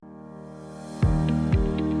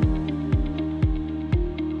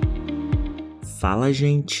Fala,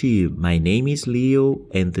 gente! My name is Leo,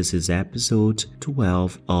 and this is episode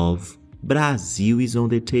 12 of Brazil is on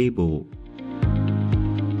the Table.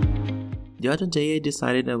 The other day I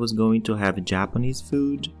decided I was going to have Japanese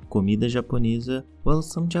food, comida japonesa. Well,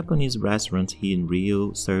 some Japanese restaurants here in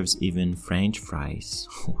Rio serves even French fries,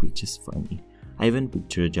 which is funny. I even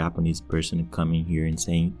picture a Japanese person coming here and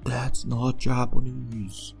saying, "That's not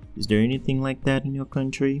Japanese." Is there anything like that in your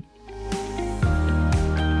country?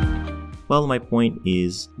 Well, my point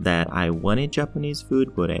is that I wanted Japanese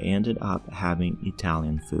food, but I ended up having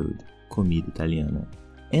Italian food, comida italiana.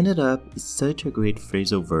 Ended up is such a great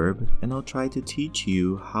phrasal verb, and I'll try to teach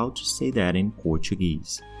you how to say that in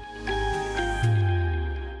Portuguese.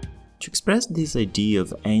 To express this idea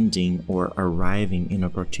of ending or arriving in a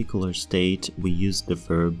particular state, we use the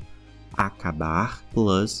verb acabar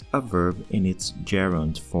plus a verb in its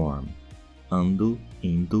gerund form, ando,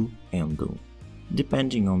 indo, ando,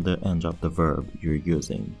 depending on the end of the verb you're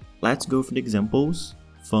using. Let's go for the examples.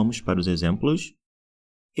 Vamos para os exemplos.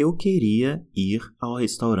 Eu queria ir ao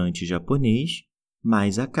restaurante japonês,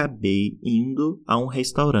 mas acabei indo a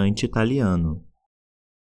restaurante italiano.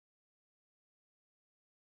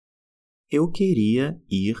 Eu queria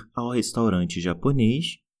ir ao restaurante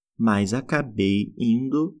japonês, mas acabei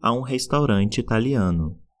indo a restaurante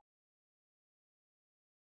italiano.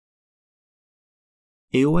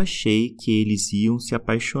 Eu achei que eles iam se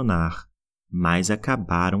apaixonar, mas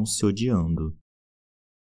acabaram se odiando.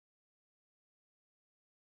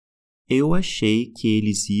 Eu achei que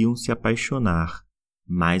eles iam se apaixonar,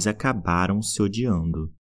 mas acabaram se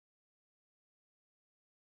odiando.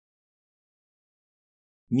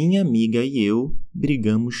 Minha amiga e eu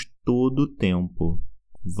brigamos todo o tempo.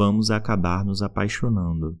 Vamos acabar nos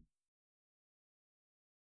apaixonando.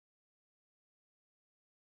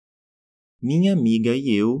 Minha amiga e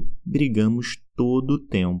eu brigamos todo o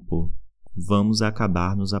tempo. Vamos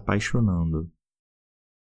acabar nos apaixonando.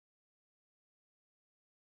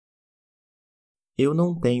 Eu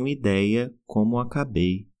não tenho ideia como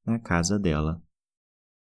acabei na casa dela.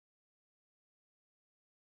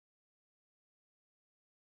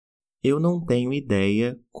 Eu não tenho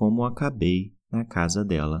ideia como acabei na casa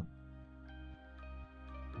dela.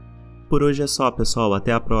 Por hoje é só, pessoal.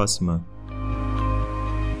 Até a próxima!